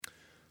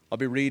I'll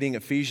be reading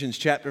Ephesians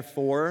chapter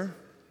 4,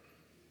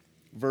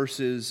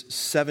 verses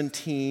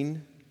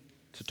 17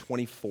 to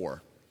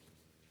 24.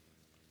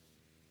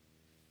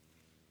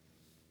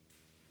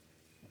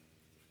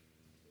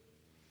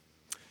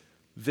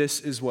 This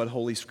is what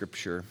Holy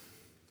Scripture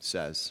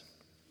says.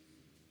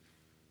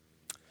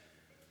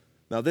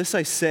 Now this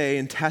I say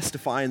and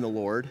testify in the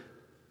Lord,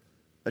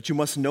 that you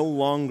must no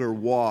longer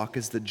walk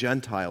as the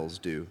Gentiles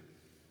do,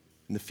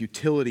 in the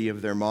futility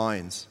of their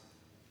minds.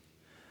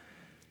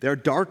 They are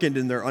darkened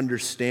in their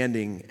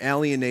understanding,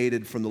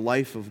 alienated from the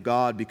life of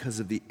God because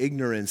of the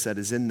ignorance that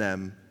is in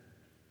them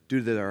due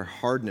to their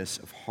hardness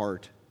of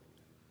heart.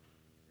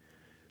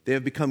 They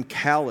have become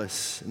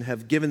callous and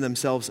have given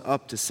themselves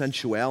up to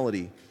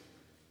sensuality,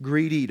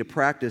 greedy to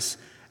practice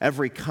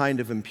every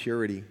kind of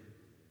impurity.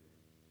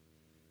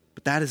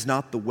 But that is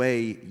not the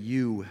way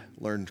you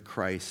learned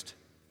Christ.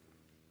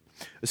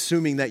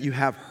 Assuming that you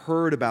have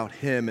heard about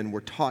him and were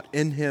taught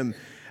in him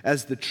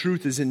as the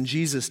truth is in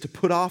Jesus, to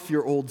put off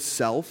your old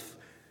self,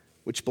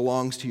 which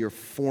belongs to your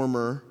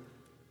former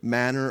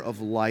manner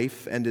of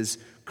life and is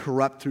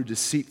corrupt through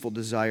deceitful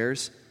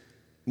desires,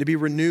 and to be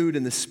renewed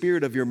in the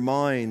spirit of your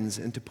minds,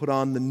 and to put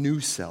on the new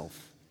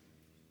self,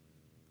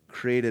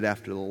 created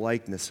after the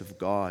likeness of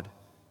God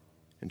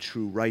in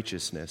true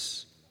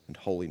righteousness and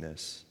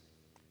holiness.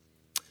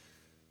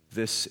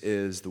 This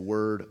is the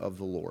word of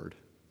the Lord.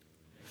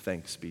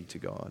 Thanks be to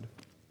God.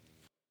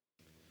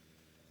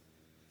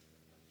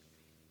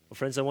 Well,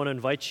 friends, I want to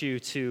invite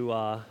you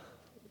to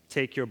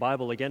take your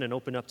Bible again and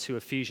open up to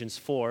Ephesians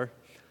 4.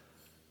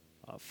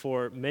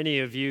 For many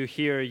of you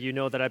here, you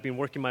know that I've been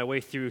working my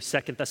way through 2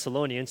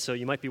 Thessalonians, so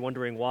you might be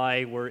wondering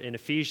why we're in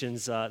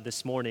Ephesians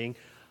this morning.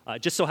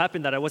 It just so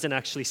happened that I wasn't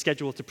actually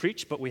scheduled to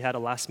preach, but we had a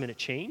last-minute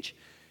change.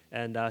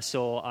 And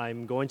so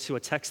I'm going to a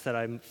text that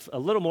I'm a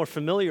little more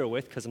familiar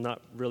with because I'm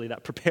not really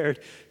that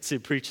prepared to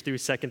preach through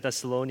 2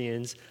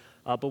 Thessalonians.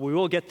 But we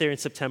will get there in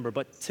September.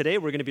 But today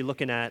we're going to be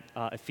looking at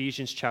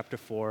Ephesians chapter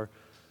 4.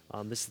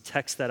 This is the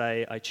text that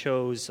I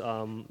chose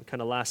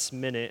kind of last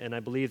minute, and I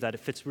believe that it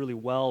fits really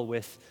well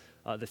with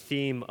the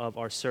theme of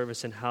our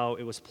service and how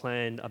it was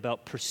planned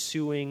about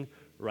pursuing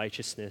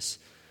righteousness.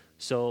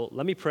 So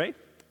let me pray,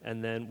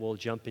 and then we'll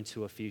jump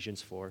into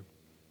Ephesians 4.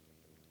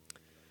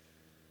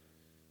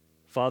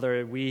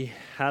 Father, we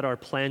had our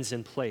plans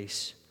in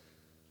place,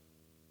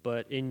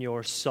 but in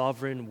your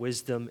sovereign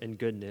wisdom and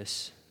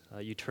goodness,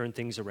 you turn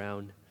things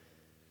around.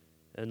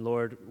 And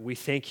Lord, we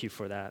thank you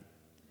for that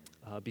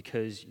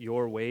because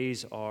your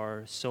ways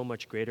are so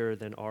much greater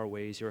than our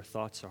ways. Your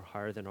thoughts are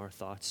higher than our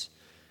thoughts.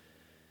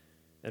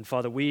 And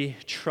Father, we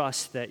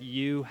trust that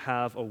you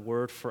have a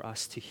word for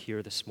us to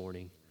hear this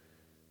morning.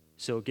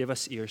 So give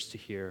us ears to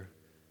hear.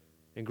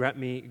 And grant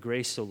me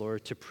grace, O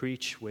Lord, to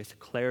preach with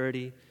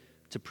clarity,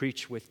 to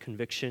preach with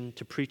conviction,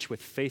 to preach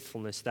with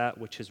faithfulness that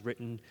which is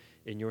written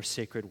in your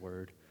sacred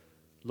word.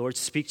 Lord,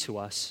 speak to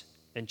us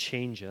and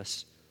change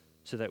us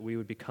so that we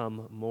would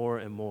become more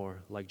and more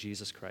like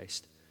Jesus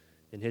Christ.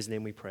 In his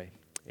name we pray.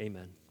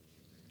 Amen.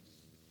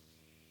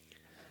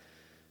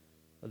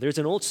 There's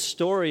an old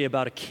story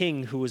about a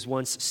king who was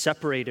once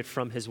separated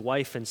from his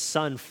wife and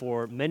son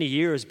for many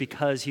years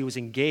because he was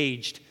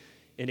engaged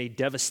in a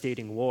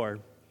devastating war.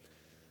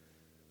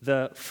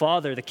 The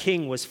father, the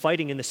king, was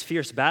fighting in this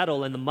fierce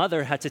battle, and the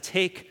mother had to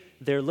take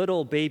their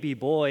little baby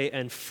boy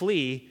and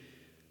flee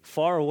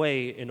far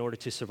away in order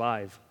to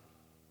survive.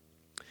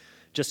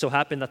 Just so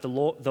happened that the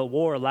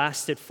war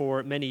lasted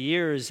for many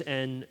years,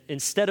 and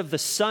instead of the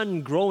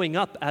son growing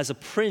up as a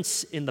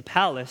prince in the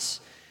palace,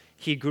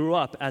 he grew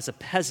up as a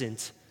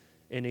peasant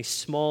in a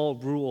small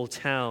rural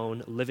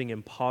town living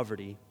in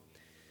poverty.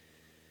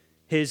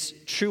 His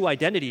true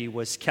identity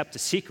was kept a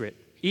secret,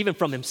 even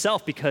from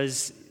himself,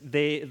 because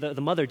the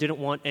mother didn't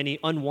want any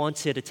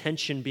unwanted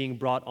attention being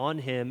brought on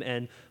him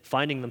and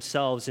finding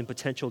themselves in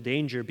potential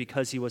danger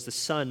because he was the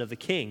son of the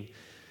king.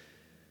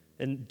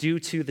 And due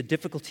to the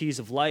difficulties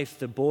of life,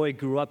 the boy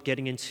grew up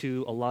getting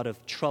into a lot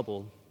of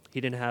trouble. He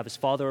didn't have his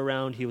father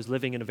around. He was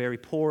living in a very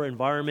poor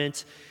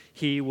environment.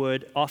 He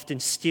would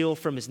often steal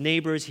from his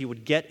neighbors. He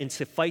would get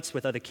into fights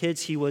with other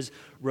kids. He was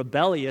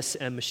rebellious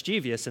and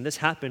mischievous, and this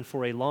happened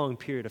for a long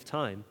period of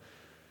time.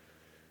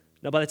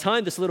 Now, by the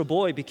time this little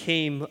boy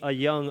became a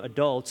young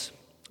adult,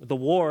 the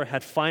war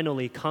had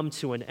finally come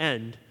to an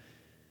end,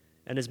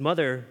 and his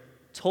mother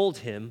told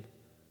him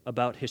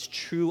about his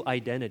true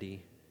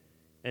identity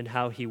and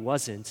how he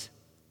wasn't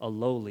a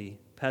lowly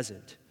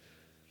peasant.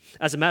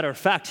 As a matter of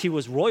fact, he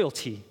was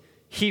royalty.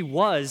 He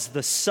was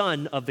the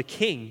son of the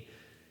king.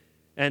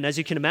 And as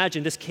you can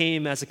imagine, this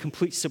came as a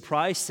complete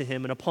surprise to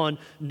him. And upon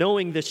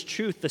knowing this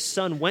truth, the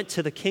son went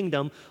to the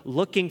kingdom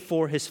looking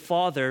for his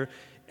father,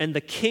 and the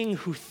king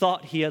who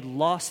thought he had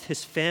lost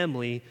his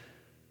family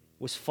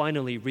was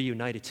finally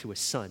reunited to his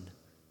son,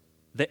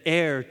 the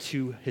heir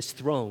to his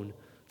throne,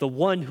 the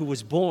one who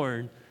was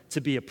born to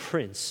be a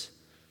prince.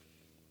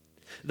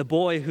 The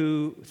boy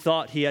who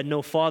thought he had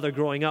no father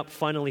growing up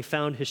finally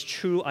found his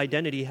true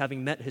identity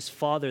having met his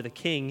father, the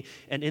king,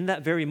 and in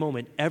that very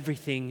moment,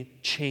 everything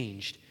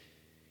changed.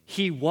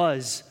 He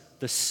was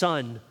the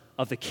son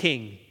of the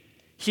king.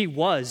 He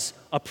was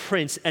a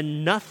prince,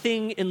 and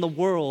nothing in the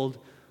world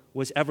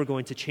was ever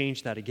going to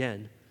change that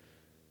again.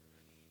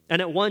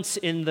 And at once,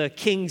 in the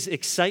king's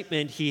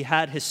excitement, he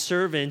had his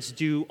servants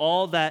do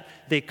all that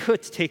they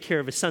could to take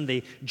care of his son.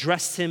 They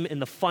dressed him in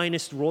the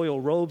finest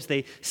royal robes.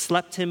 They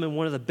slept him in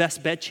one of the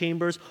best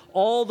bedchambers.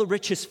 All the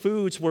richest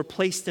foods were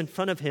placed in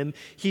front of him.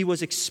 He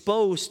was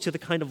exposed to the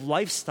kind of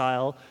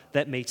lifestyle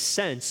that made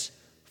sense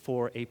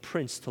for a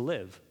prince to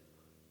live.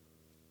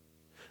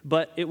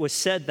 But it was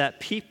said that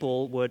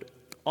people would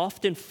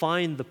often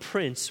find the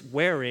prince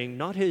wearing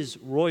not his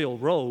royal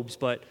robes,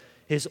 but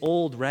his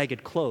old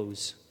ragged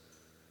clothes.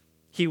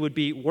 He would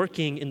be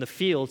working in the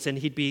fields and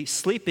he'd be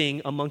sleeping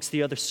amongst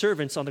the other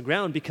servants on the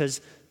ground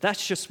because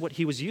that's just what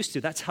he was used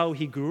to. That's how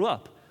he grew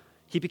up.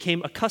 He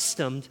became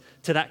accustomed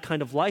to that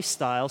kind of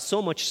lifestyle, so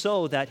much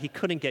so that he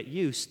couldn't get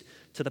used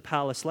to the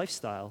palace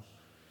lifestyle.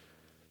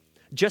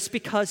 Just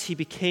because he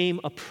became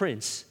a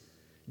prince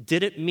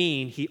didn't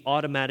mean he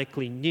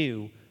automatically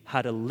knew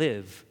how to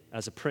live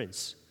as a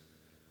prince.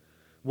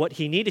 What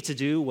he needed to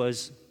do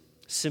was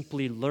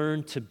simply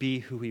learn to be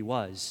who he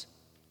was,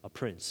 a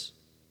prince.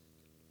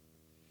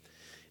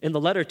 In the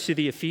letter to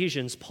the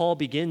Ephesians, Paul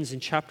begins in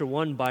chapter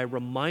 1 by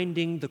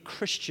reminding the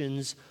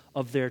Christians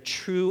of their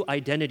true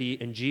identity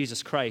in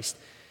Jesus Christ.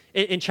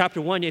 In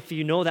chapter 1, if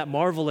you know that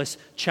marvelous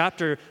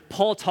chapter,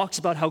 Paul talks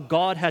about how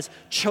God has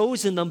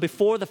chosen them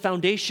before the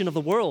foundation of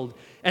the world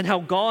and how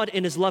God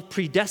in his love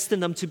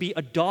predestined them to be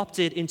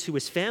adopted into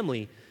his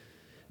family.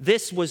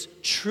 This was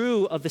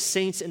true of the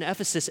saints in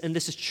Ephesus, and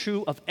this is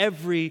true of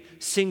every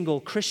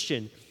single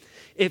Christian.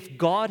 If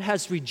God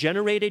has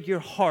regenerated your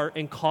heart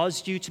and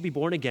caused you to be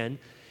born again,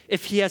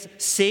 if he has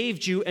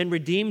saved you and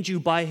redeemed you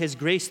by his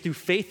grace through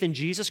faith in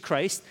Jesus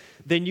Christ,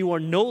 then you are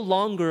no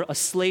longer a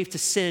slave to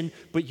sin,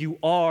 but you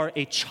are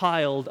a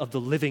child of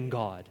the living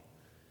God.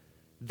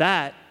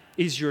 That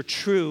is your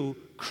true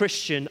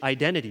Christian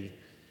identity.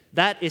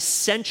 That is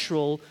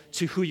central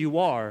to who you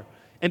are.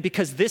 And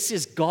because this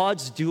is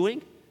God's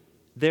doing,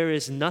 there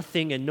is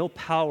nothing and no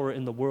power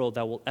in the world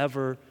that will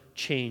ever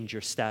change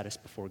your status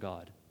before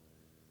God.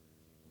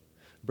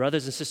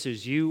 Brothers and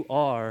sisters, you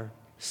are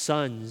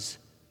sons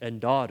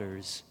and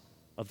daughters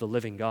of the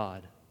living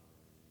God.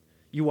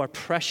 You are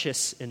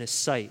precious in his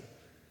sight.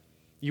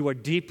 You are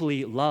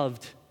deeply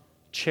loved,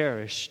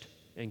 cherished,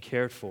 and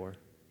cared for.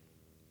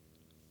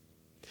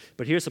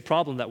 But here's the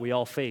problem that we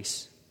all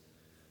face.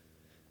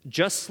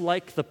 Just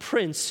like the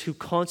prince who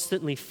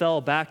constantly fell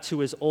back to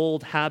his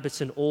old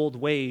habits and old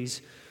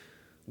ways,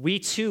 we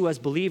too, as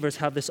believers,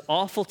 have this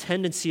awful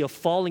tendency of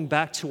falling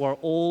back to our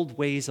old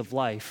ways of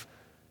life,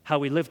 how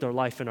we lived our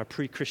life in our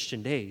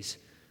pre-Christian days.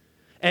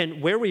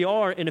 And where we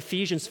are in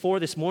Ephesians 4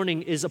 this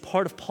morning is a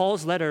part of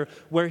Paul's letter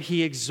where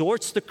he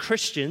exhorts the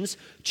Christians,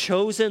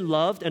 chosen,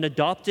 loved, and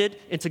adopted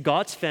into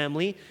God's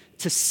family,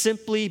 to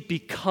simply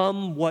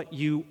become what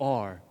you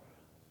are.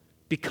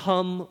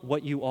 Become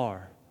what you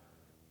are.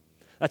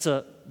 That's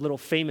a little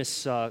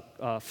famous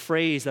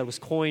phrase that was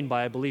coined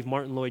by, I believe,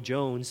 Martin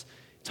Lloyd-Jones,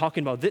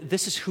 talking about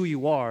this is who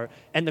you are.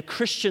 And the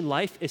Christian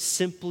life is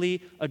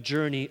simply a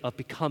journey of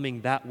becoming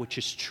that which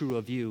is true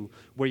of you,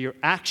 where your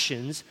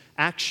actions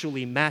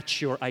actually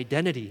match your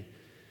identity.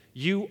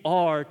 You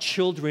are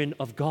children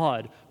of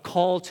God,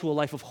 called to a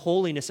life of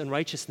holiness and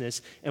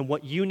righteousness, and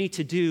what you need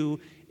to do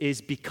is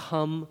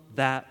become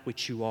that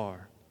which you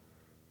are.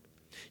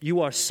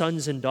 You are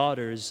sons and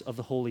daughters of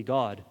the holy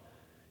God.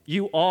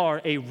 You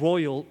are a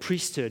royal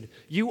priesthood.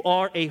 You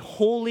are a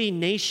holy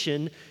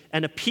nation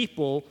and a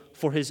people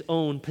for his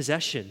own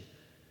possession.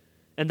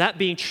 And that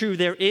being true,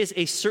 there is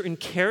a certain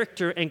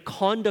character and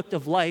conduct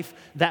of life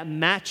that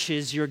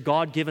matches your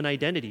God-given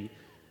identity.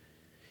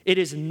 It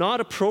is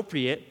not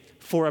appropriate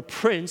for a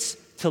prince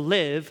to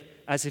live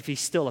as if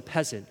he's still a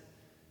peasant.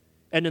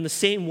 And in the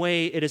same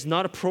way, it is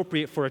not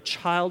appropriate for a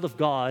child of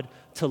God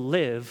to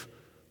live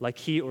like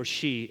he or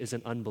she is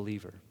an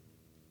unbeliever.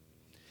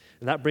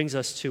 And that brings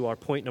us to our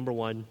point number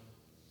 1.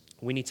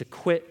 We need to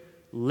quit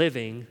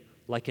living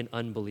like an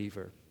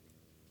unbeliever.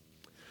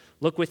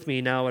 Look with me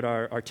now at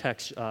our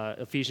text,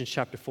 Ephesians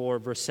chapter 4,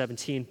 verse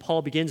 17.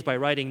 Paul begins by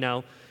writing,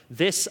 "Now,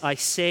 this I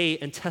say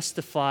and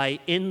testify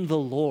in the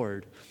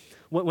Lord."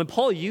 When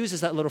Paul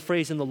uses that little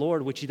phrase, "in the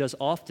Lord," which he does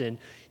often,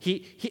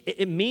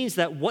 it means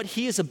that what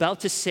he is about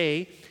to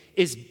say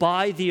is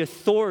by the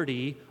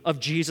authority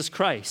of Jesus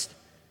Christ.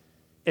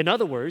 In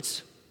other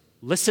words,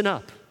 listen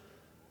up,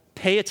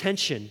 pay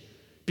attention,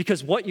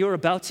 because what you're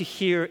about to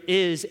hear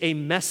is a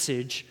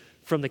message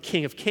from the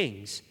King of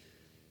Kings.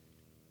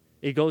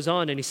 He goes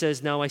on and he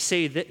says, now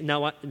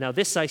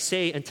this I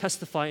say and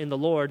testify in the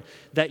Lord,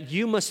 that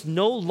you must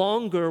no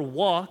longer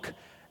walk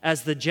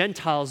as the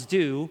Gentiles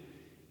do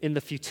in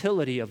the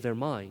futility of their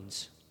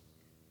minds.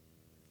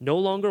 No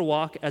longer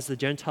walk as the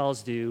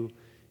Gentiles do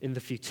in the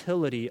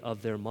futility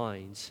of their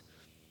minds.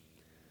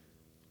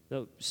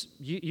 Now,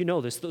 you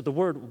know this. The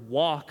word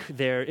walk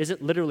there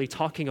isn't literally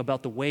talking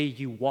about the way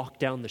you walk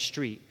down the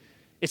street.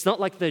 It's not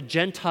like the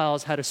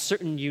Gentiles had a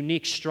certain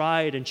unique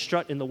stride and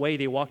strut in the way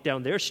they walked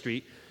down their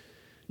street.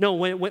 No,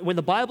 when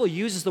the Bible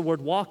uses the word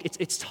walk,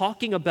 it's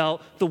talking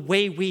about the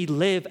way we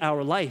live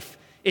our life.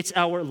 It's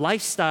our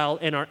lifestyle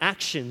and our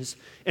actions.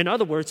 In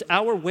other words,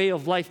 our way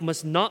of life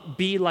must not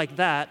be like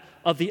that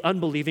of the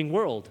unbelieving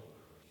world.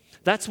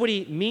 That's what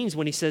he means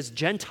when he says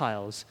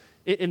Gentiles.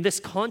 In this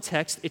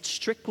context, it's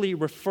strictly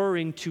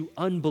referring to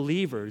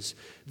unbelievers,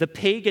 the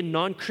pagan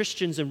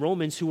non-Christians and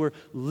Romans who were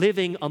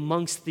living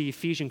amongst the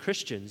Ephesian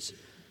Christians.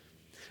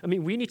 I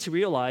mean, we need to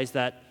realize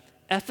that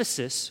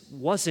Ephesus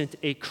wasn't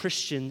a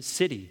Christian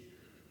city.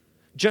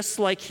 Just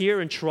like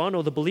here in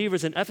Toronto, the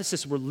believers in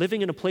Ephesus were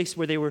living in a place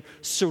where they were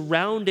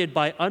surrounded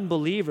by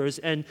unbelievers,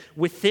 and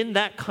within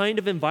that kind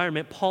of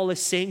environment, Paul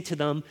is saying to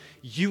them,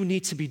 you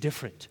need to be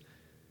different.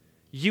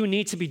 You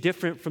need to be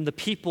different from the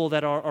people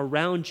that are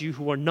around you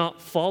who are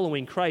not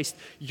following Christ.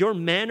 Your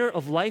manner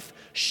of life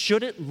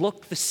shouldn't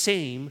look the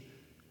same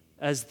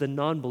as the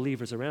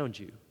non-believers around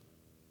you.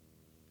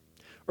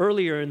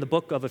 Earlier in the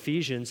book of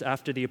Ephesians,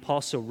 after the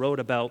apostle wrote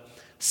about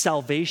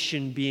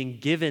salvation being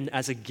given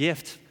as a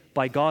gift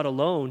by God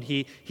alone,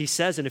 he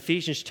says in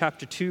Ephesians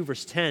chapter 2,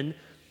 verse 10,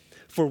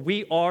 "For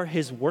we are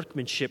his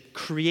workmanship,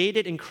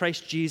 created in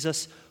Christ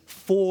Jesus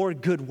for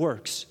good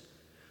works."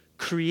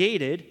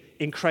 Created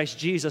in Christ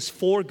Jesus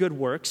for good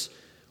works,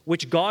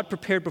 which God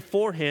prepared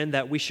beforehand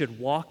that we should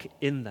walk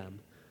in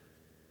them.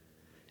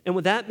 And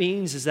what that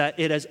means is that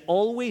it has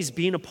always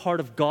been a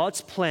part of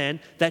God's plan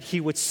that he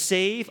would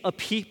save a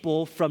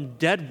people from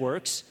dead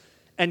works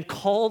and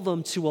call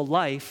them to a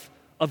life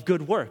of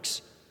good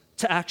works,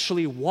 to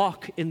actually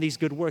walk in these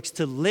good works,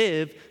 to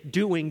live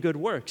doing good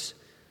works.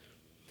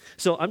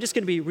 So I'm just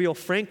going to be real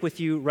frank with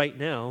you right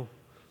now.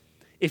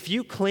 If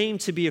you claim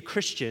to be a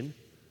Christian,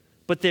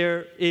 but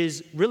there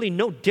is really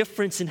no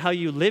difference in how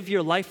you live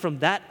your life from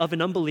that of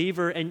an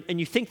unbeliever, and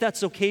you think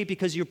that's okay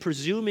because you're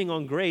presuming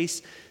on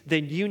grace,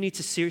 then you need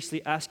to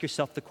seriously ask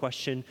yourself the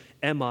question,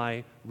 am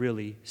I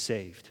really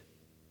saved?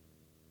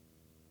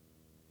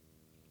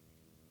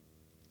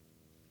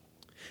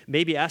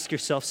 Maybe ask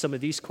yourself some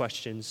of these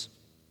questions.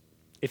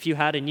 If you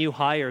had a new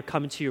hire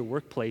come into your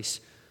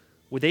workplace,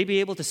 would they be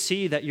able to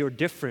see that you're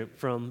different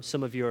from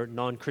some of your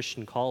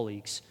non-Christian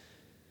colleagues?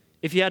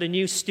 If you had a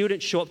new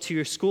student show up to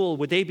your school,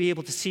 would they be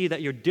able to see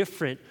that you're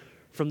different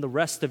from the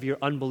rest of your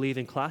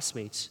unbelieving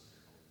classmates?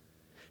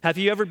 Have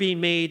you ever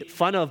been made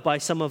fun of by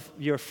some of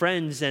your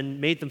friends and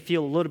made them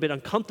feel a little bit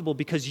uncomfortable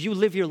because you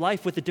live your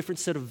life with a different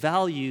set of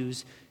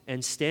values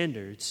and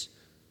standards?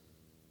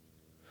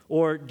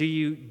 Or do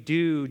you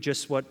do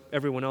just what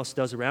everyone else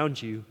does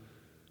around you?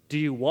 Do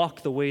you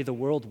walk the way the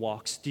world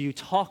walks? Do you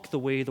talk the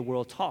way the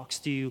world talks?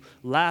 Do you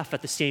laugh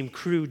at the same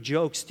crude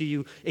jokes? Do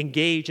you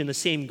engage in the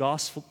same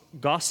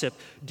gossip?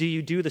 Do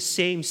you do the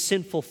same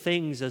sinful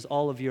things as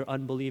all of your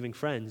unbelieving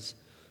friends?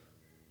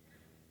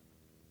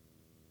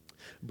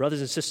 Brothers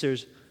and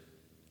sisters,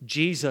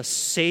 Jesus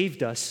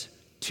saved us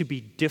to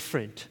be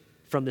different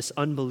from this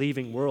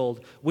unbelieving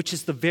world, which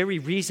is the very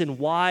reason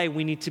why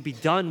we need to be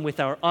done with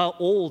our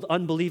old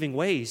unbelieving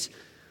ways.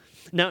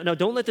 Now,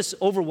 don't let this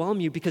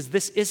overwhelm you, because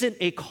this isn't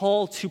a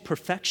call to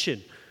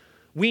perfection.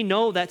 We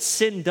know that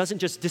sin doesn't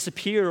just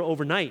disappear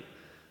overnight.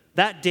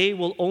 That day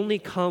will only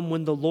come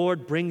when the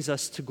Lord brings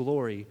us to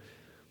glory.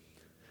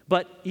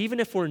 But even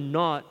if we're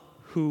not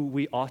who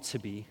we ought to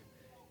be,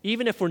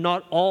 even if we're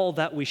not all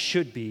that we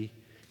should be,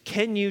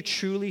 can you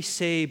truly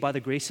say by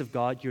the grace of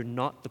God you're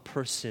not the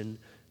person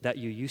that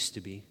you used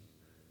to be?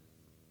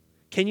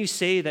 Can you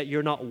say that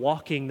you're not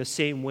walking the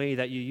same way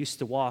that you used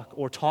to walk,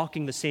 or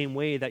talking the same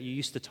way that you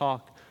used to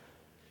talk?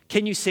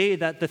 Can you say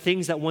that the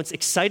things that once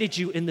excited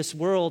you in this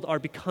world are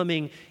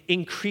becoming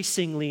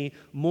increasingly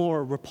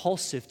more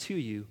repulsive to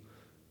you?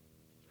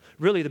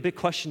 Really, the big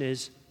question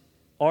is,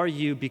 are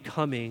you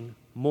becoming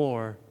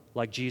more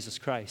like Jesus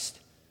Christ?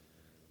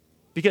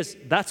 Because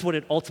that's what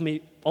it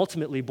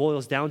ultimately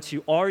boils down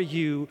to. Are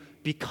you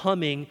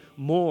becoming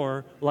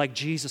more like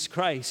Jesus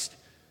Christ?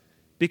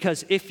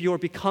 Because if you're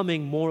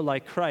becoming more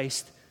like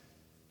Christ,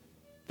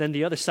 then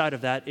the other side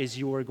of that is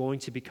you are going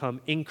to become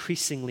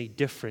increasingly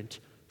different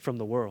from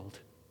the world.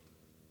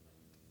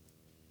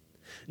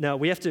 Now,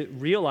 we have to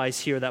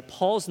realize here that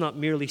Paul's not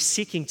merely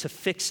seeking to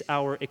fix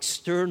our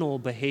external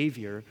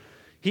behavior.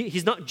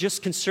 He's not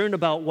just concerned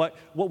about what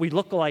we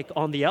look like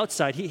on the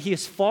outside. He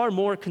is far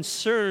more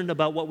concerned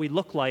about what we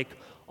look like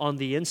on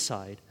the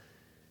inside.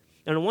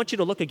 And I want you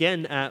to look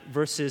again at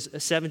verses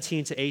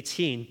 17 to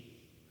 18.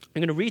 I'm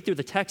going to read through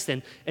the text,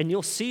 and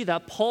you'll see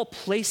that Paul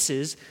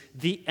places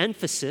the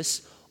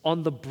emphasis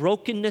on the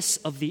brokenness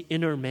of the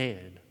inner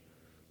man.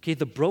 Okay,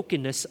 the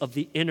brokenness of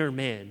the inner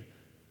man.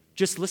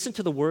 Just listen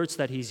to the words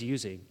that he's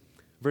using.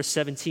 Verse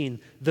 17,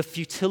 the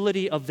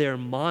futility of their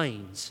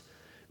minds.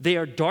 They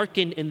are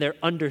darkened in their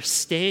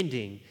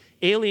understanding,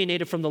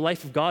 alienated from the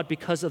life of God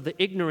because of the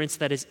ignorance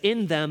that is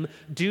in them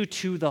due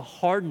to the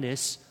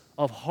hardness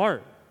of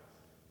heart.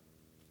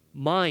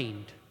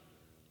 Mind,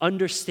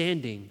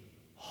 understanding,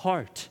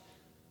 heart.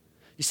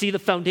 You see, the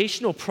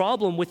foundational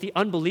problem with the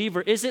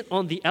unbeliever isn't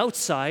on the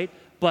outside,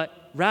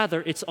 but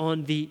rather it's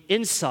on the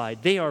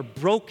inside. They are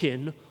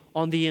broken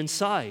on the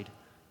inside.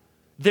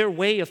 Their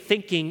way of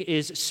thinking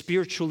is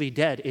spiritually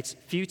dead. It's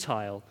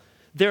futile.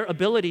 Their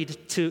ability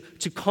to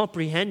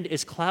comprehend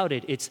is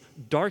clouded. It's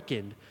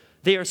darkened.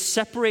 They are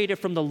separated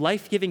from the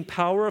life-giving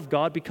power of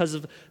God because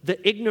of the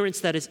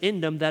ignorance that is in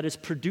them that is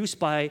produced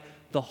by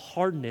the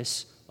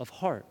hardness of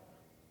heart.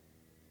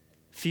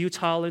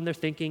 Futile in their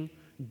thinking,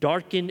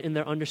 darkened in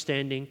their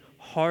understanding,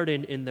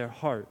 hardened in their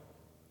heart.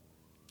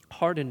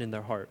 Hardened in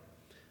their heart.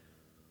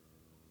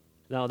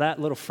 Now,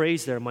 that little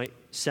phrase there might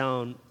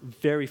sound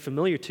very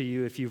familiar to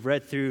you if you've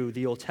read through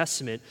the Old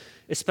Testament,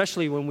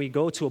 especially when we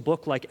go to a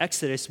book like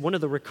Exodus. One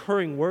of the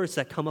recurring words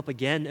that come up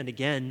again and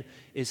again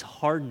is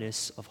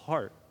hardness of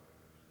heart.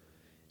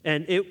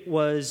 And it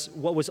was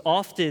what was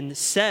often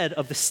said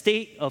of the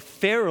state of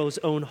Pharaoh's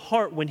own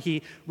heart when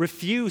he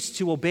refused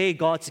to obey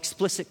God's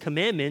explicit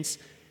commandments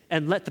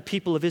and let the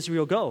people of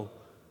Israel go.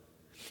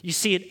 You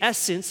see, in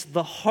essence,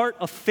 the heart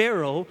of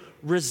Pharaoh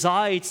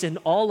resides in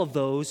all of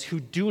those who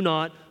do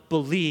not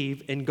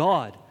believe in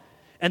God.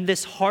 And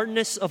this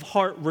hardness of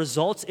heart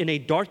results in a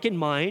darkened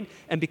mind,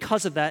 and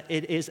because of that,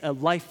 it is a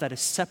life that is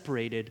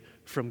separated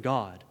from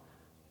God.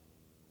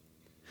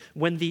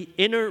 When the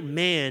inner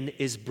man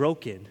is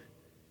broken,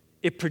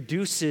 it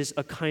produces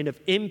a kind of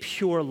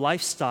impure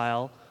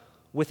lifestyle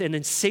with an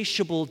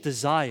insatiable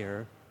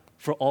desire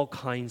for all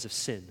kinds of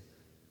sin.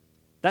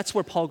 That's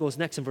where Paul goes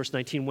next in verse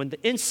 19. When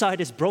the inside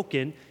is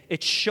broken,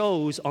 it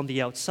shows on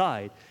the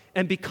outside.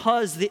 And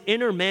because the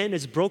inner man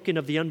is broken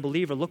of the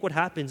unbeliever, look what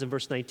happens in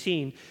verse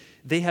 19.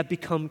 They have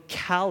become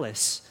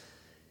callous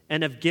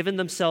and have given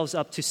themselves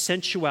up to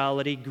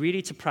sensuality,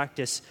 greedy to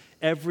practice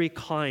every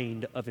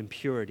kind of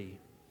impurity.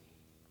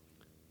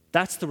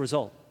 That's the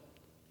result.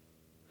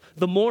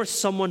 The more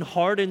someone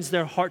hardens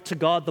their heart to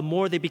God, the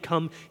more they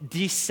become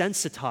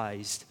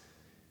desensitized.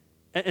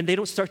 And they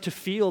don't start to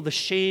feel the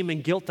shame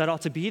and guilt that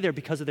ought to be there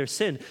because of their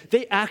sin.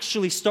 They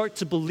actually start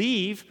to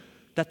believe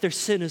that their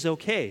sin is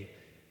okay.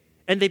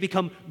 And they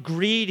become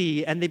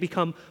greedy and they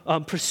become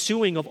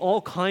pursuing of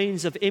all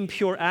kinds of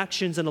impure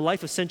actions and a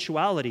life of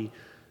sensuality.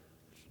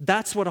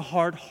 That's what a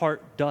hard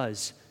heart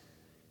does.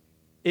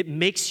 It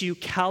makes you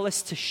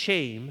callous to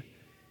shame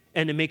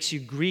and it makes you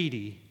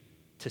greedy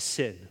to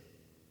sin.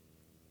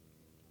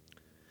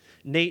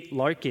 Nate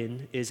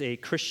Larkin is a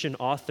Christian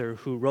author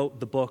who wrote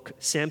the book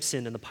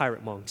Samson and the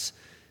Pirate Monks.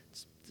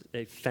 It's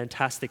a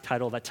fantastic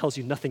title that tells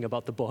you nothing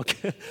about the book.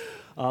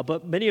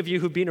 But many of you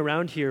who've been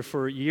around here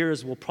for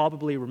years will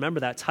probably remember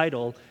that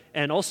title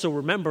and also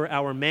remember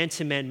our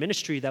man-to-man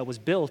ministry that was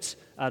built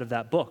out of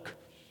that book.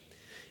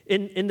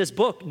 In this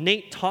book,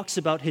 Nate talks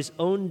about his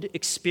own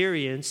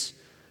experience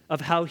of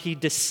how he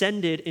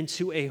descended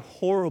into a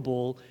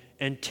horrible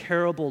and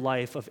terrible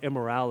life of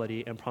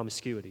immorality and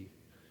promiscuity.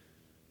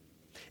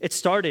 It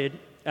started,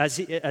 as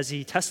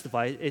he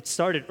testified, it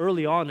started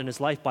early on in his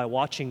life by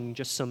watching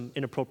just some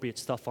inappropriate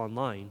stuff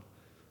online.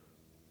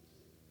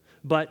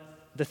 But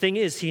the thing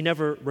is, he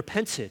never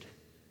repented,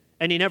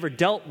 and he never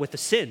dealt with the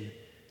sin.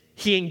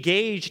 He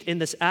engaged in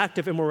this act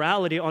of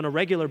immorality on a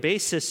regular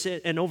basis,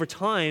 and over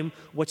time,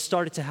 what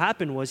started to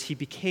happen was he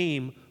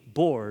became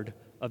bored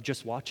of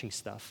just watching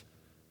stuff.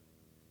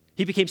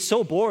 He became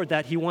so bored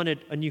that he wanted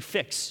a new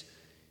fix.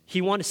 He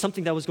wanted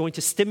something that was going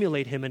to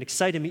stimulate him and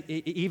excite him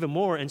even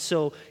more, and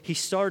so he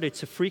started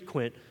to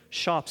frequent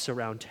shops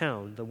around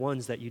town, the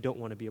ones that you don't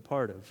want to be a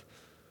part of.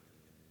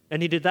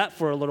 And he did that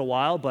for a little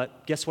while,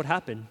 but guess what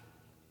happened?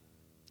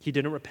 He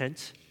didn't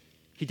repent.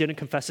 He didn't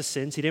confess his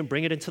sins. He didn't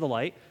bring it into the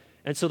light.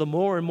 And so the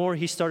more and more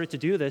he started to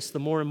do this, the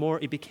more and more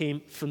it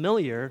became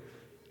familiar,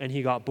 and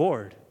he got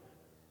bored.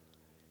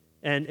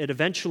 And it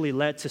eventually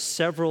led to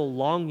several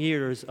long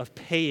years of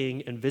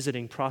paying and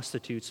visiting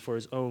prostitutes for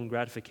his own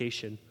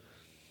gratification.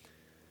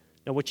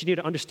 Now, what you need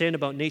to understand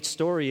about Nate's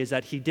story is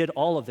that he did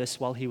all of this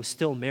while he was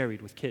still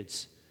married with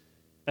kids.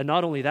 And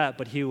not only that,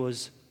 but he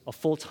was a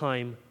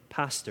full-time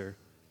pastor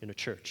in a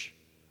church.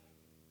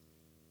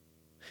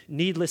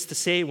 Needless to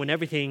say, when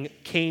everything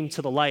came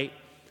to the light,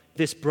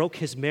 this broke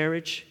his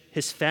marriage,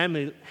 his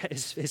family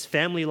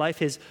life,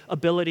 his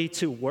ability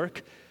to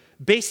work.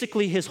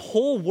 Basically, his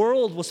whole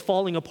world was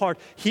falling apart.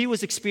 He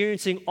was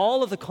experiencing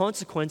all of the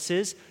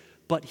consequences,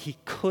 but he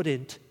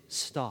couldn't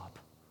stop.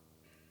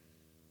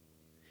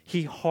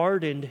 He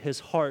hardened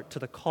his heart to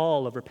the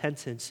call of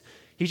repentance.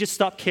 He just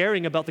stopped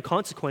caring about the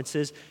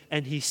consequences,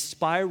 and he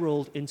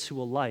spiraled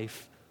into a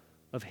life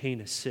of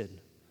heinous sin.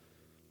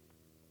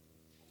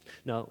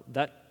 Now,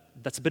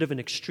 that's a bit of an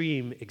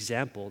extreme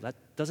example. That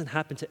doesn't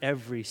happen to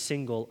every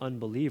single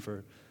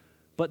unbeliever,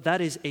 but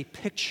that is a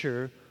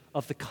picture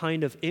of the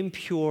kind of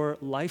impure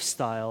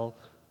lifestyle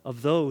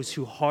of those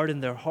who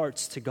harden their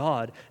hearts to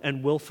God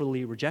and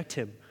willfully reject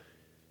Him.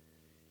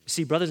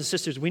 See, brothers and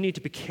sisters, we need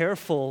to be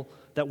careful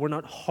that we're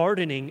not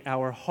hardening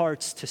our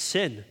hearts to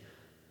sin.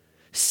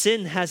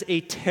 Sin has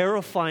a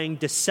terrifying,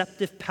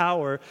 deceptive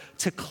power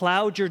to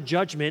cloud your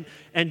judgment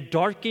and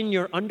darken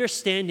your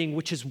understanding,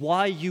 which is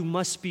why you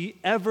must be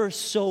ever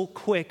so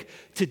quick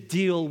to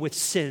deal with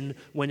sin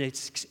when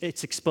it's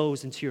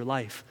exposed into your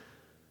life.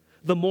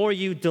 The more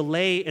you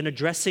delay in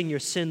addressing your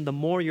sin, the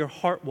more your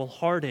heart will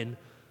harden,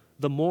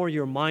 the more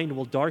your mind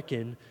will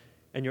darken,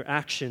 and your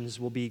actions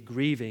will be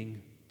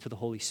grieving to the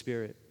Holy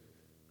Spirit.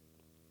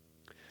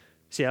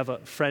 See, I have a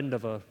friend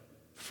of a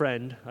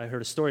friend. I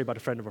heard a story about a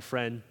friend of a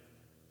friend,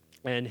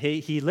 and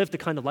he lived a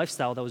kind of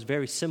lifestyle that was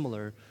very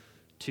similar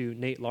to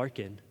Nate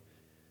Larkin.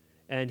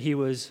 And he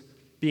was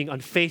being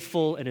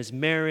unfaithful in his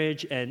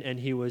marriage, and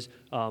he was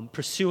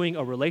pursuing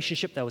a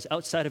relationship that was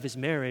outside of his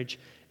marriage,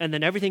 and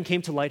then everything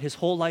came to light. His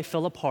whole life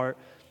fell apart,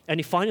 and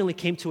he finally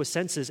came to his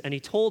senses, and he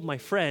told my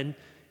friend,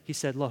 he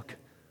said, look,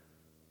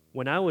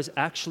 when I was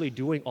actually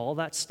doing all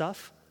that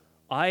stuff,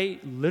 I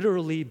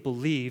literally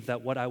believed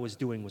that what I was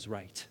doing was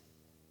right.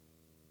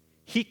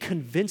 He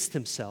convinced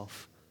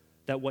himself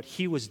that what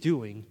he was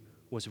doing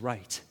was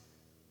right.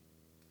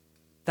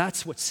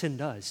 That's what sin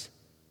does.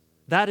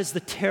 That is the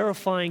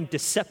terrifying,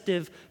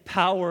 deceptive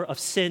power of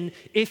sin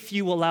if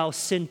you allow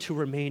sin to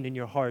remain in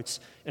your hearts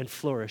and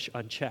flourish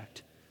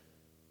unchecked.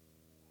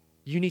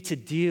 You need to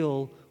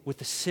deal with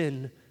the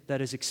sin that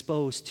is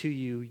exposed to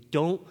you.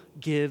 Don't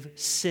give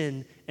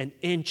sin an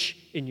inch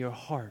in your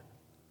heart,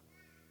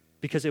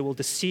 because it will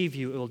deceive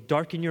you, it will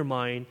darken your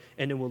mind,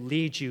 and it will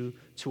lead you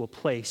to a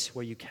place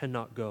where you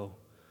cannot go.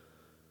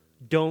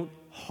 Don't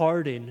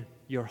harden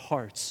your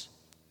hearts.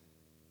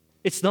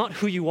 It's not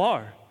who you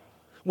are.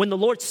 When the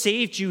Lord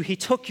saved you, He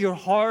took your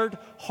hard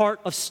heart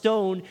of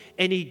stone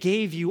and He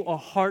gave you a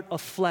heart of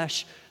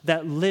flesh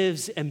that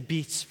lives and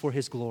beats for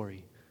His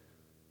glory.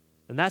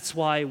 And that's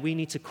why we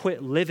need to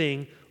quit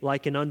living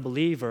like an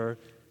unbeliever.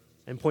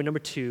 And point number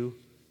 2,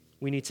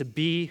 we need to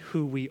be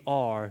who we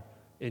are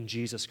in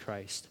Jesus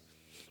Christ.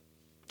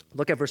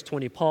 Look at verse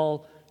 20.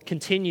 Paul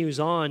continues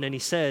on and he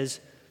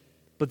says,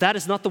 but that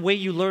is not the way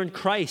you learned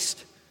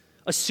Christ,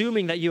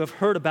 assuming that you have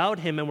heard about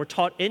Him and were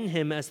taught in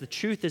Him as the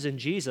truth is in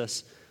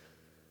Jesus.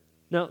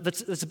 Now,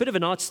 that's a bit of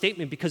an odd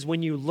statement, because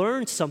when you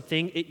learn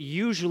something, it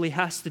usually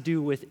has to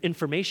do with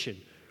information,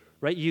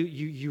 right?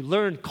 You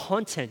learn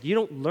content. You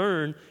don't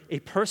learn a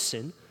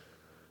person.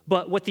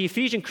 But what the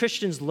Ephesian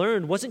Christians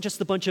learned wasn't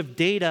just a bunch of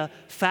data,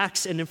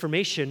 facts, and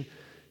information.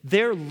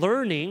 Their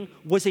learning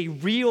was a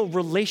real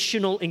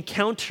relational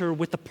encounter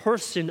with the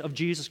person of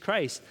Jesus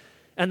Christ.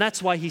 And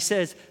that's why he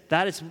says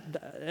that is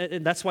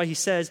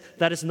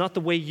not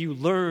the way you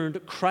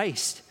learned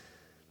Christ.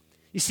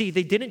 You see,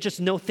 they didn't just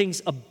know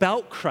things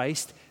about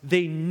Christ,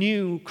 they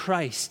knew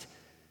Christ.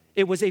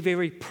 It was a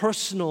very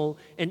personal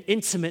and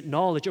intimate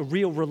knowledge, a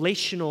real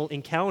relational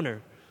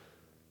encounter.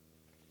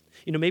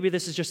 You know, maybe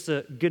this is just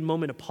a good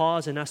moment to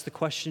pause and ask the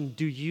question,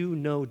 do you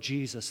know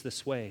Jesus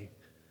this way?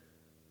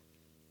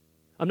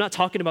 I'm not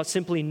talking about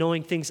simply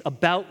knowing things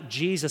about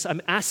Jesus.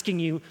 I'm asking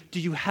you, do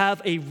you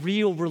have a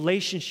real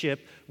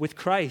relationship with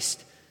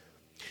Christ?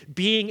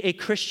 Being a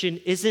Christian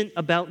isn't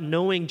about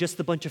knowing just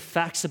a bunch of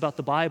facts about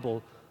the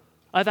Bible.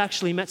 I've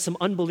actually met some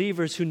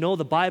unbelievers who know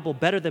the Bible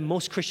better than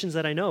most Christians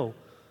that I know.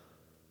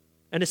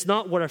 And it's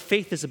not what our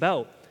faith is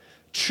about.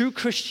 True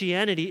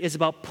Christianity is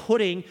about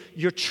putting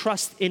your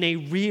trust in a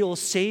real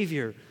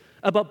Savior,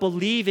 about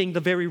believing the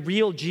very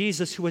real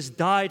Jesus who has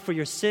died for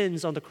your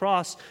sins on the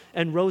cross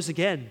and rose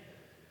again.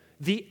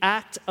 The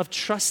act of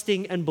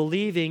trusting and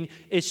believing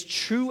is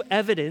true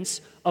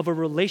evidence of a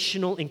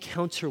relational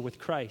encounter with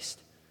Christ.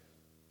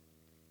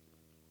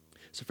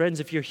 So friends,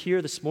 if you're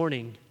here this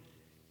morning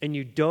and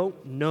you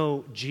don't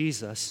know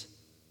Jesus,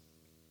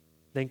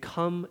 then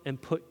come and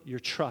put your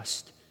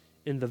trust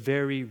in the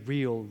very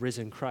real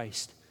risen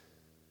Christ.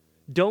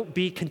 Don't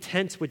be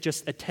content with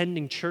just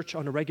attending church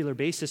on a regular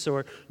basis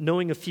or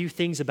knowing a few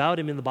things about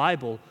Him in the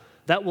Bible.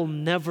 That will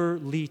never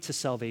lead to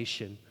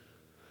salvation.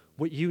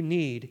 What you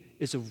need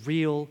is a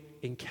real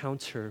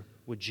encounter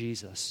with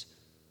Jesus.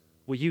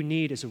 What you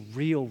need is a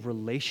real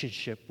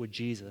relationship with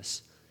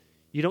Jesus.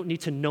 You don't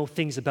need to know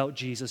things about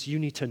Jesus. You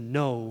need to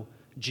know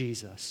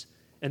Jesus.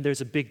 And there's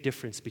a big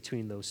difference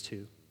between those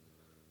two.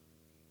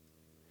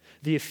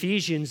 The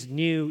Ephesians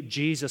knew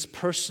Jesus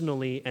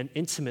personally and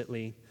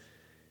intimately.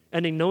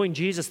 And in knowing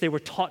Jesus, they were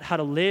taught how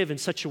to live in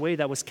such a way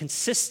that was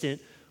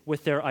consistent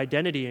with their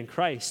identity in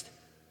Christ.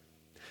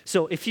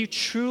 So if you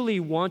truly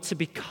want to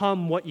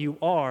become what you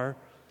are,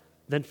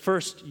 then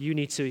first you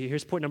need to,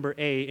 here's point number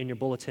A in your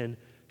bulletin,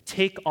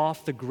 take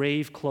off the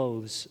grave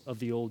clothes of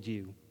the old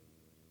you.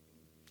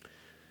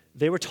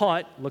 They were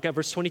taught, look at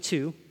verse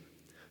 22,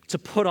 to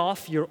put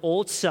off your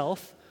old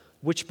self,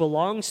 which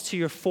belongs to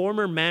your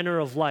former manner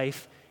of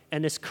life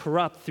and is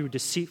corrupt through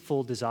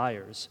deceitful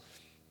desires.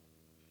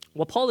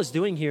 What Paul is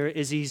doing here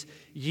is he's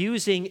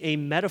using a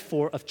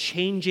metaphor of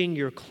changing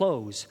your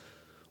clothes.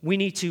 We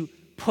need to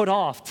put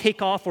off,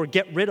 take off, or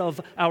get rid of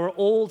our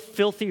old,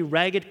 filthy,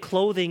 ragged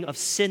clothing of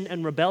sin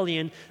and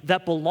rebellion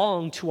that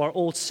belong to our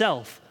old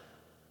self.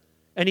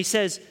 And he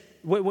says,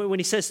 when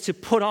he says to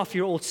put off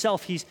your old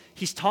self,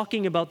 he's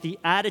talking about the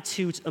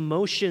attitudes,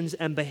 emotions,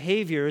 and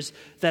behaviors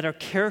that are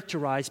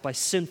characterized by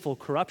sinful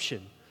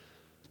corruption.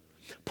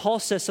 Paul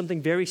says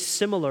something very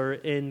similar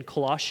in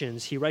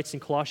Colossians. He writes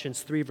in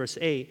Colossians 3, verse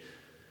 8,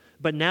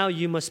 "But now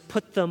you must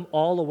put them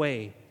all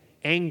away,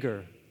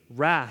 anger,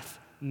 wrath,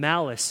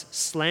 malice,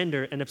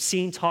 slander, and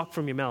obscene talk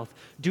from your mouth.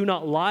 Do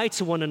not lie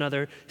to one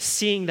another,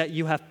 seeing that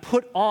you have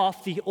put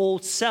off the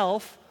old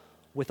self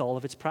with all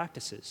of its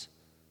practices.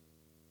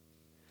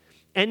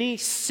 Any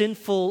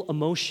sinful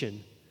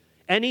emotion,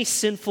 any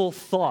sinful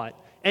thought,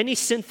 any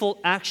sinful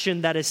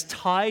action that is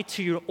tied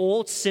to your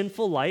old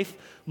sinful life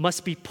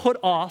must be put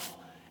off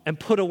and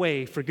put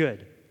away for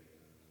good.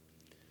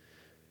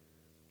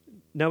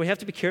 Now we have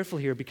to be careful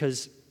here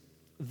because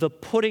the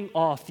putting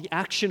off, the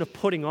action of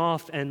putting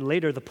off, and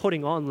later the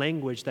putting on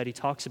language that he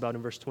talks about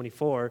in verse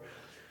 24,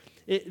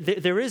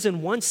 there is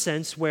in one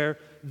sense where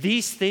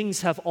these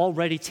things have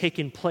already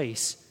taken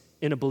place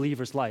in a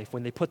believer's life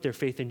when they put their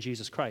faith in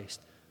Jesus Christ.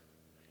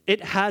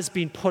 It has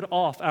been put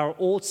off. Our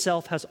old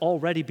self has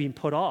already been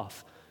put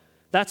off.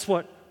 That's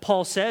what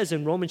Paul says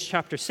in Romans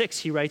chapter 6.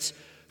 He writes,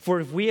 "For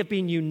if we have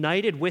been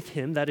united with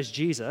him," that is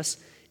Jesus,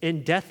 in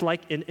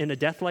a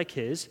death like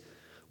his,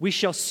 we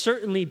shall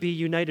certainly be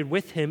united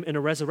with him in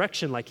a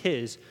resurrection like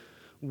his.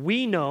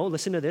 We know,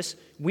 listen to this,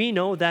 we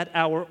know that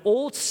our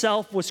old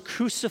self was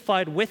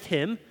crucified with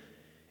him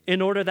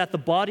in order that the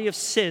body of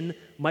sin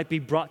might be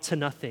brought to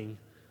nothing,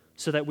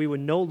 so that we would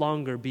no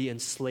longer be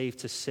enslaved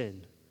to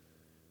sin.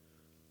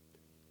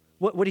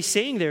 What he's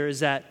saying there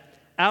is that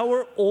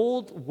our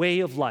old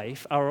way of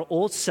life, our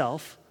old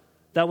self,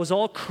 that was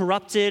all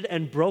corrupted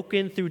and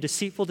broken through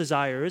deceitful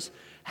desires,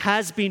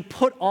 has been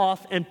put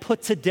off and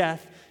put to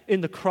death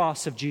in the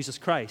cross of Jesus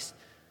Christ.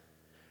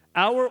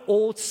 Our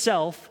old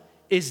self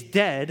is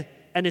dead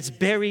and it's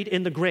buried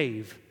in the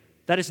grave.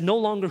 That is no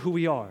longer who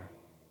we are.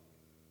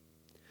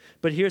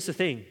 But here's the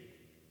thing.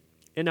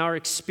 In our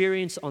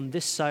experience on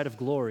this side of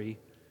glory,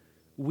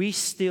 we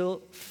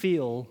still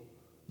feel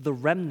the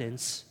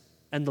remnants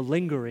and the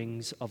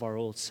lingerings of our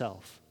old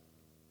self.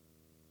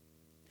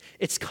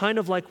 It's kind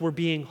of like we're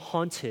being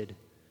haunted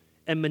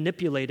and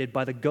manipulated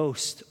by the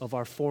ghost of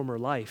our former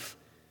life.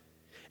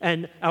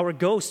 And our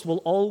ghost will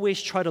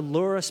always try to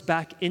lure us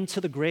back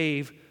into the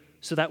grave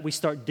so that we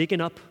start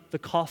digging up the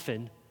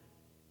coffin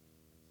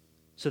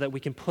so that we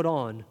can put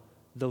on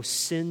those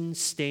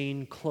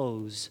sin-stained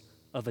clothes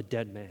of a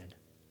dead man.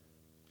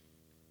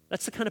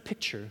 That's the kind of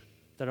picture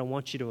that I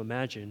want you to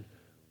imagine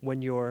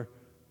when you're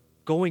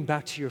going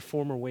back to your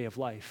former way of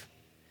life.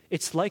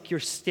 It's like you're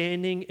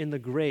standing in the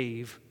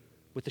grave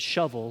with a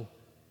shovel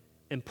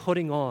and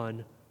putting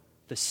on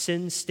the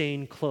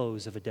sin-stained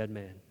clothes of a dead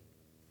man.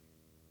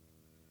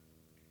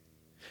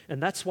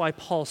 And that's why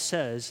Paul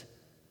says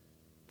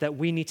that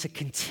we need to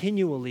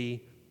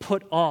continually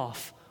put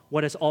off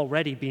what has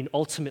already been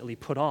ultimately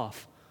put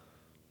off.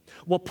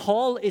 What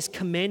Paul is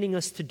commanding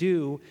us to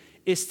do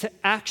is to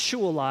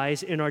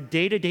actualize in our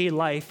day-to-day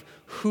life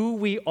who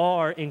we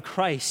are in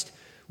Christ.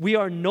 We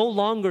are no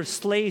longer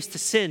slaves to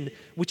sin,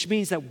 which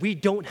means that we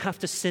don't have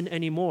to sin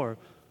anymore.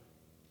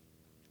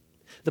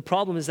 The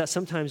problem is that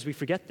sometimes we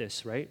forget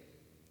this, right?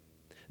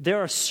 There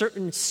are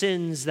certain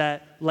sins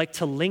that like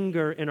to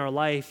linger in our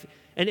life.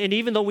 And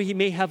even though we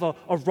may have a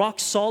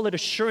rock-solid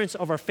assurance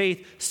of our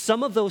faith,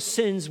 some of those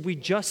sins we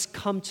just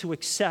come to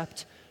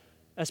accept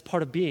as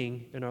part of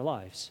being in our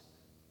lives.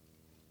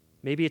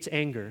 Maybe it's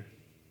anger.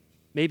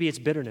 Maybe it's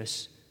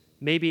bitterness.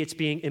 Maybe it's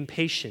being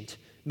impatient.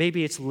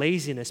 Maybe it's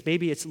laziness.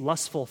 Maybe it's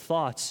lustful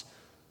thoughts.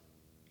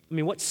 I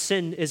mean, what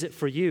sin is it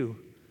for you?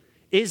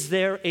 Is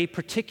there a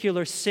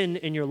particular sin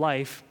in your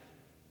life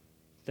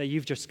that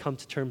you've just come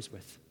to terms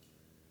with,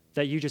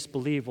 that you just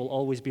believe will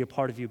always be a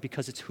part of you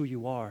because it's who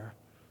you are?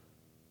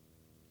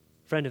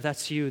 Friend, if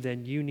that's you,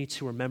 then you need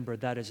to remember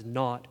that is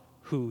not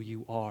who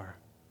you are.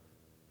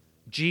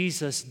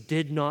 Jesus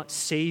did not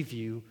save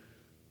you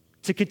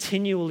to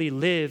continually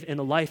live in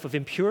a life of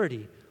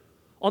impurity.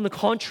 On the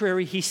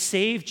contrary, he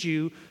saved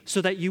you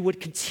so that you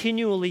would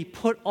continually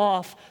put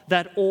off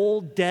that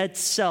old dead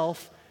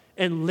self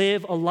and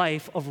live a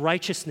life of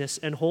righteousness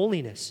and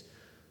holiness.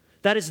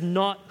 That is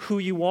not who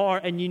you are,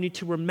 and you need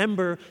to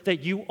remember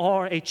that you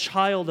are a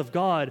child of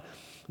God.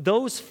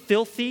 Those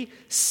filthy,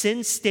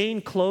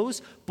 sin-stained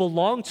clothes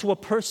belong to a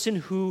person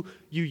who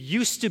you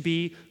used to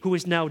be, who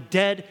is now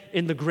dead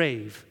in the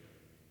grave.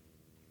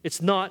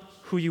 It's not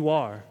who you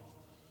are.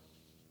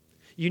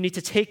 You need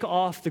to take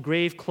off the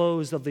grave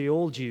clothes of the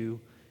old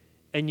you,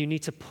 and you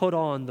need to put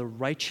on the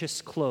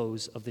righteous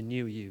clothes of the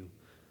new you.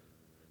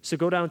 So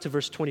go down to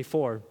verse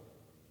 24.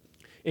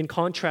 In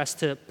contrast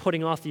to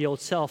putting off the old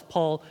self,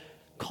 Paul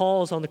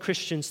calls on the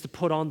Christians to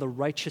put on the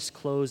righteous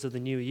clothes of the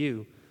new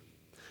you.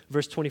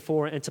 Verse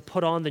 24, and to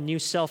put on the new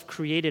self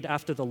created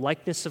after the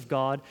likeness of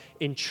God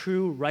in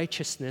true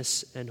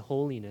righteousness and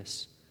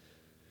holiness.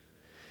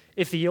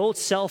 If the old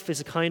self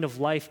is a kind of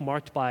life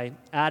marked by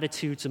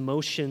attitudes,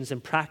 emotions,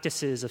 and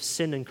practices of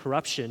sin and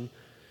corruption,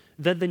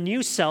 then the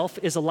new self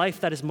is a life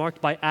that is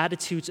marked by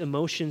attitudes,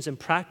 emotions, and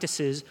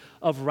practices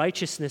of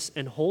righteousness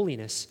and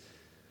holiness.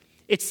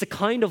 It's the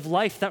kind of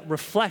life that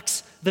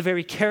reflects the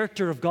very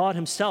character of God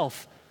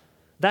himself.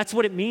 That's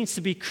what it means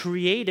to be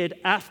created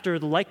after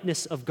the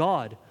likeness of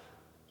God.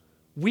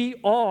 We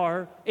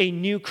are a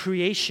new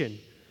creation,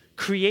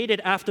 created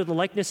after the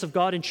likeness of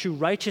God in true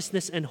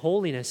righteousness and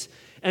holiness.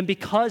 And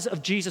because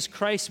of Jesus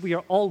Christ, we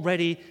are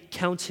already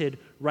counted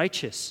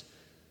righteous.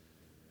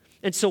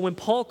 And so when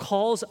Paul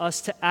calls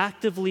us to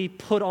actively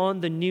put on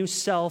the new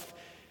self,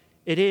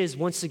 it is,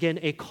 once again,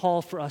 a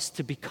call for us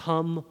to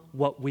become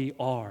what we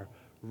are,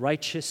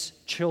 righteous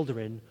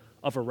children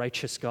of a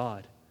righteous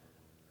God.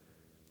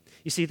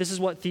 You see, this is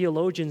what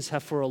theologians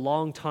have for a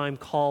long time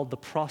called the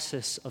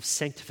process of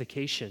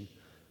sanctification.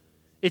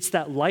 It's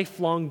that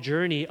lifelong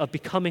journey of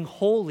becoming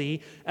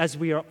holy as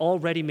we are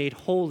already made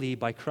holy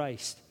by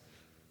Christ.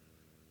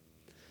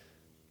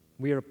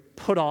 We are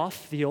put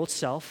off the old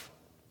self,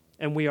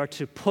 and we are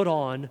to put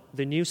on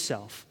the new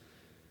self.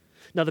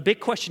 Now, the big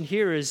question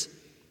here is,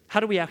 how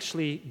do we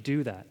actually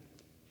do that?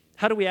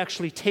 How do we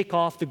actually take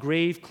off the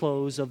grave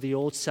clothes of the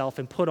old self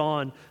and put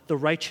on the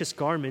righteous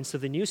garments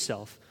of the new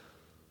self?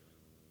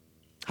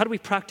 How do we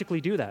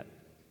practically do that?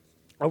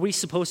 Are we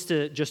supposed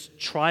to just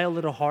try a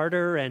little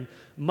harder and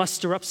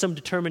muster up some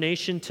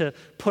determination to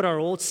put our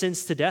old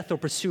sins to death or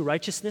pursue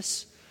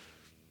righteousness?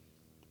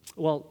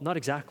 Well, not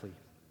exactly.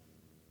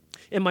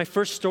 In my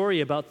first story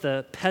about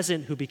the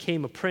peasant who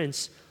became a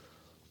prince,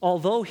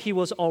 although he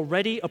was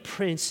already a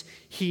prince,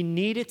 he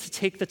needed to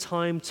take the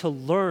time to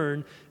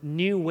learn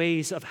new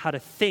ways of how to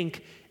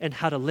think and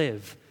how to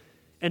live.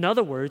 In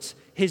other words,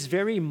 his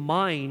very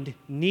mind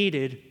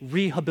needed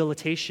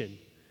rehabilitation.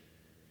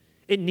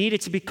 It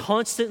needed to be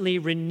constantly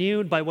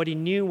renewed by what he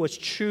knew was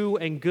true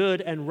and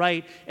good and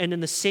right. And in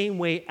the same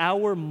way,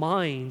 our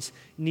minds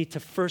need to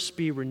first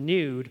be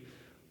renewed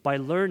by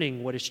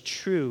learning what is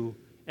true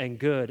and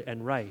good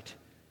and right.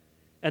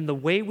 And the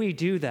way we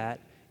do that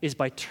is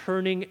by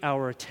turning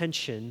our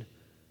attention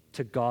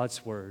to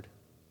God's word.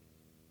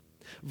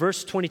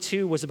 Verse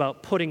 22 was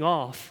about putting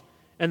off,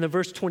 and the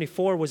verse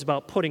 24 was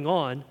about putting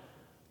on.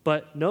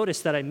 But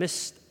notice that I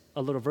missed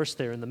a little verse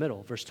there in the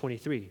middle, verse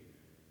 23.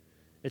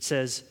 It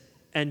says,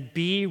 "And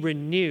be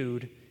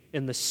renewed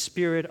in the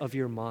spirit of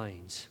your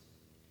minds."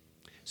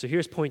 So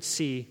here's point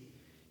C.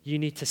 You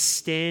need to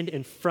stand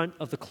in front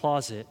of the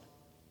closet,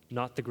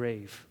 not the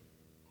grave.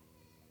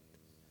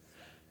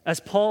 As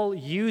Paul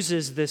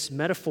uses this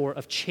metaphor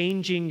of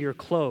changing your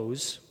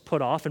clothes, put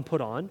off and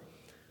put on,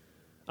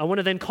 I want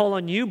to then call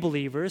on you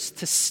believers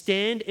to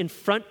stand in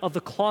front of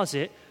the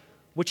closet,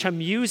 which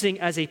I'm using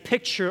as a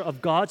picture of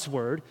God's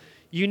word.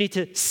 You need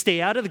to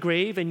stay out of the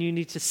grave, and you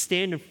need to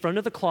stand in front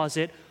of the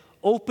closet,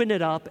 open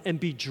it up, and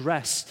be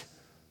dressed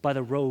by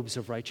the robes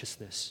of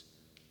righteousness.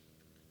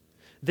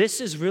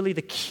 This is really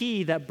the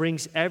key that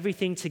brings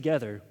everything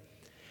together.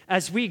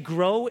 As we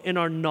grow in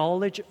our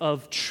knowledge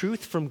of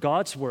truth from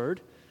God's word,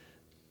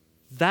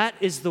 that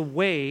is the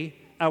way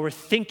our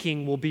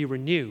thinking will be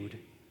renewed.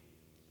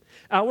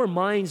 Our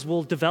minds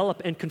will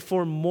develop and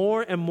conform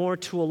more and more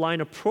to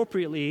align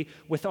appropriately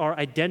with our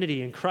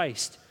identity in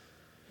Christ.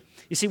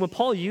 You see, when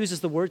Paul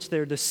uses the words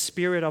there, the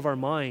spirit of our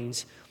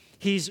minds,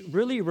 he's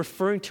really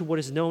referring to what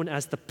is known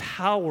as the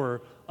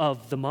power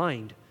of the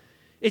mind.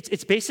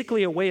 It's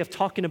basically a way of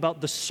talking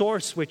about the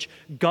source which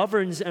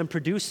governs and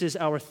produces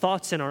our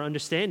thoughts and our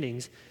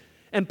understandings.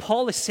 And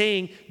Paul is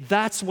saying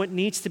that's what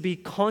needs to be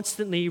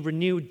constantly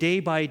renewed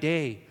day by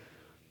day.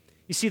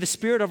 You see, the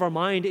spirit of our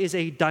mind is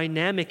a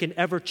dynamic and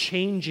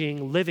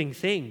ever-changing living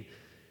thing.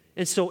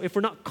 And so if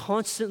we're not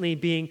constantly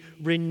being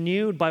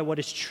renewed by what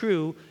is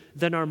true,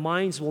 then our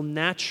minds will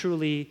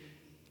naturally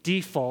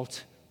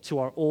default to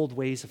our old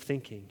ways of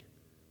thinking.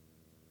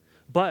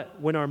 But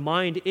when our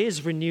mind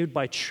is renewed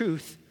by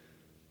truth,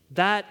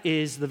 that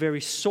is the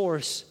very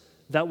source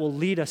that will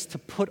lead us to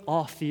put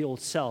off the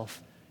old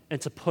self and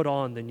to put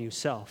on the new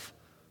self.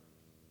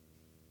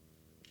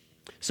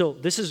 So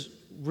this is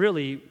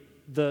really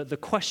the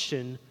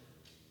question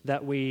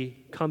that we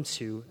come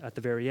to at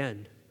the very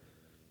end.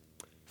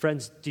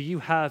 Friends, do you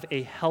have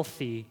a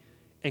healthy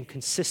and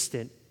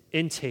consistent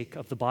intake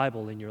of the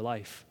Bible in your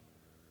life?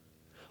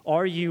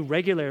 Are you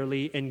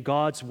regularly in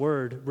God's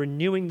word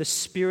renewing the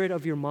spirit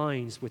of your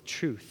minds with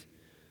truth?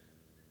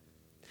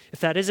 If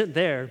that isn't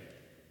there,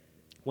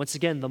 once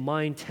again, the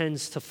mind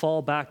tends to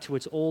fall back to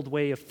its old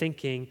way of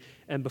thinking,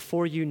 and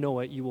before you know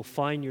it, you will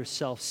find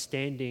yourself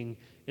standing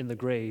in the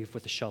grave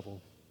with a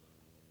shovel.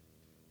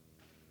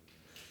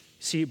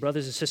 See,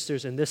 brothers and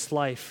sisters, in this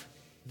life,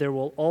 there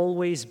will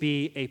always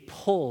be a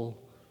pull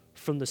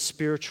from the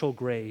spiritual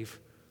grave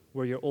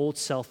where your old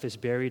self is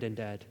buried and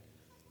dead.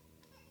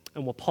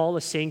 And what Paul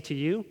is saying to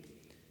you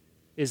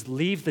is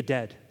leave the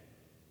dead.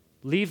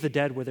 Leave the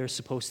dead where they're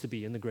supposed to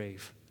be, in the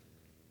grave.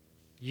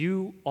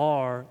 You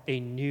are a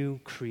new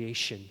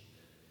creation.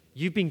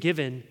 You've been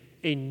given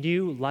a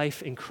new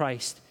life in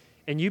Christ,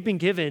 and you've been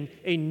given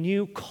a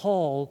new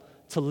call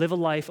to live a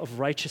life of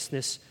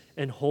righteousness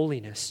and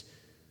holiness,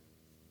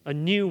 a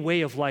new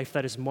way of life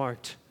that is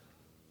marked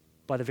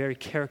by the very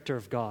character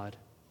of God.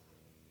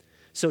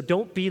 So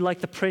don't be like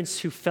the prince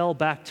who fell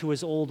back to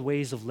his old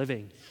ways of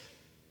living.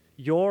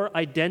 Your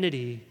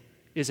identity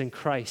is in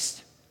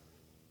Christ,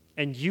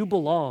 and you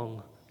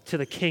belong to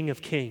the King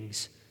of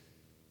Kings.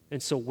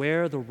 And so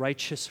wear the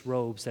righteous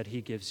robes that he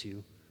gives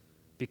you.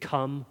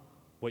 Become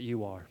what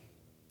you are.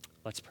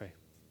 Let's pray.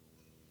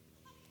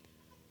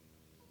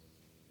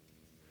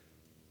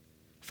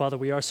 Father,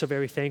 we are so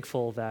very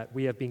thankful that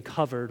we have been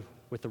covered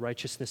with the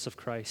righteousness of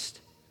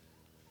Christ.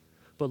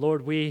 But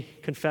Lord, we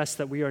confess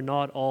that we are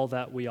not all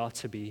that we ought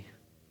to be.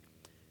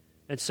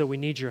 And so we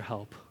need your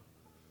help.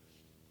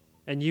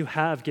 And you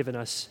have given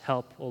us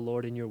help, O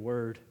Lord, in your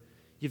word.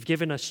 You've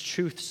given us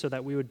truth so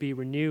that we would be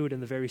renewed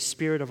in the very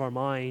spirit of our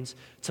minds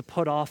to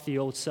put off the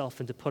old self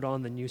and to put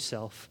on the new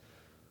self.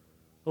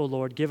 O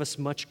Lord, give us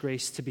much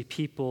grace to be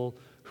people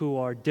who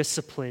are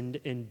disciplined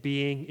in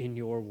being in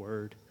your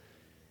word.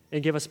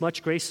 And give us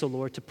much grace, O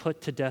Lord, to put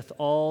to death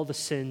all the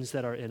sins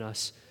that are in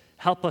us.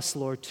 Help us,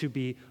 Lord, to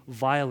be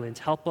violent.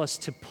 Help us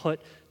to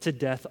put to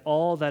death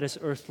all that is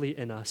earthly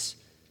in us.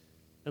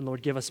 And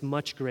Lord, give us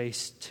much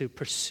grace to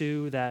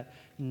pursue that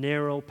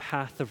narrow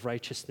path of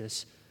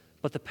righteousness,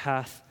 but the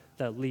path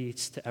that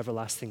leads to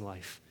everlasting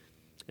life.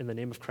 In the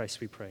name of Christ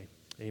we pray.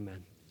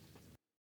 Amen.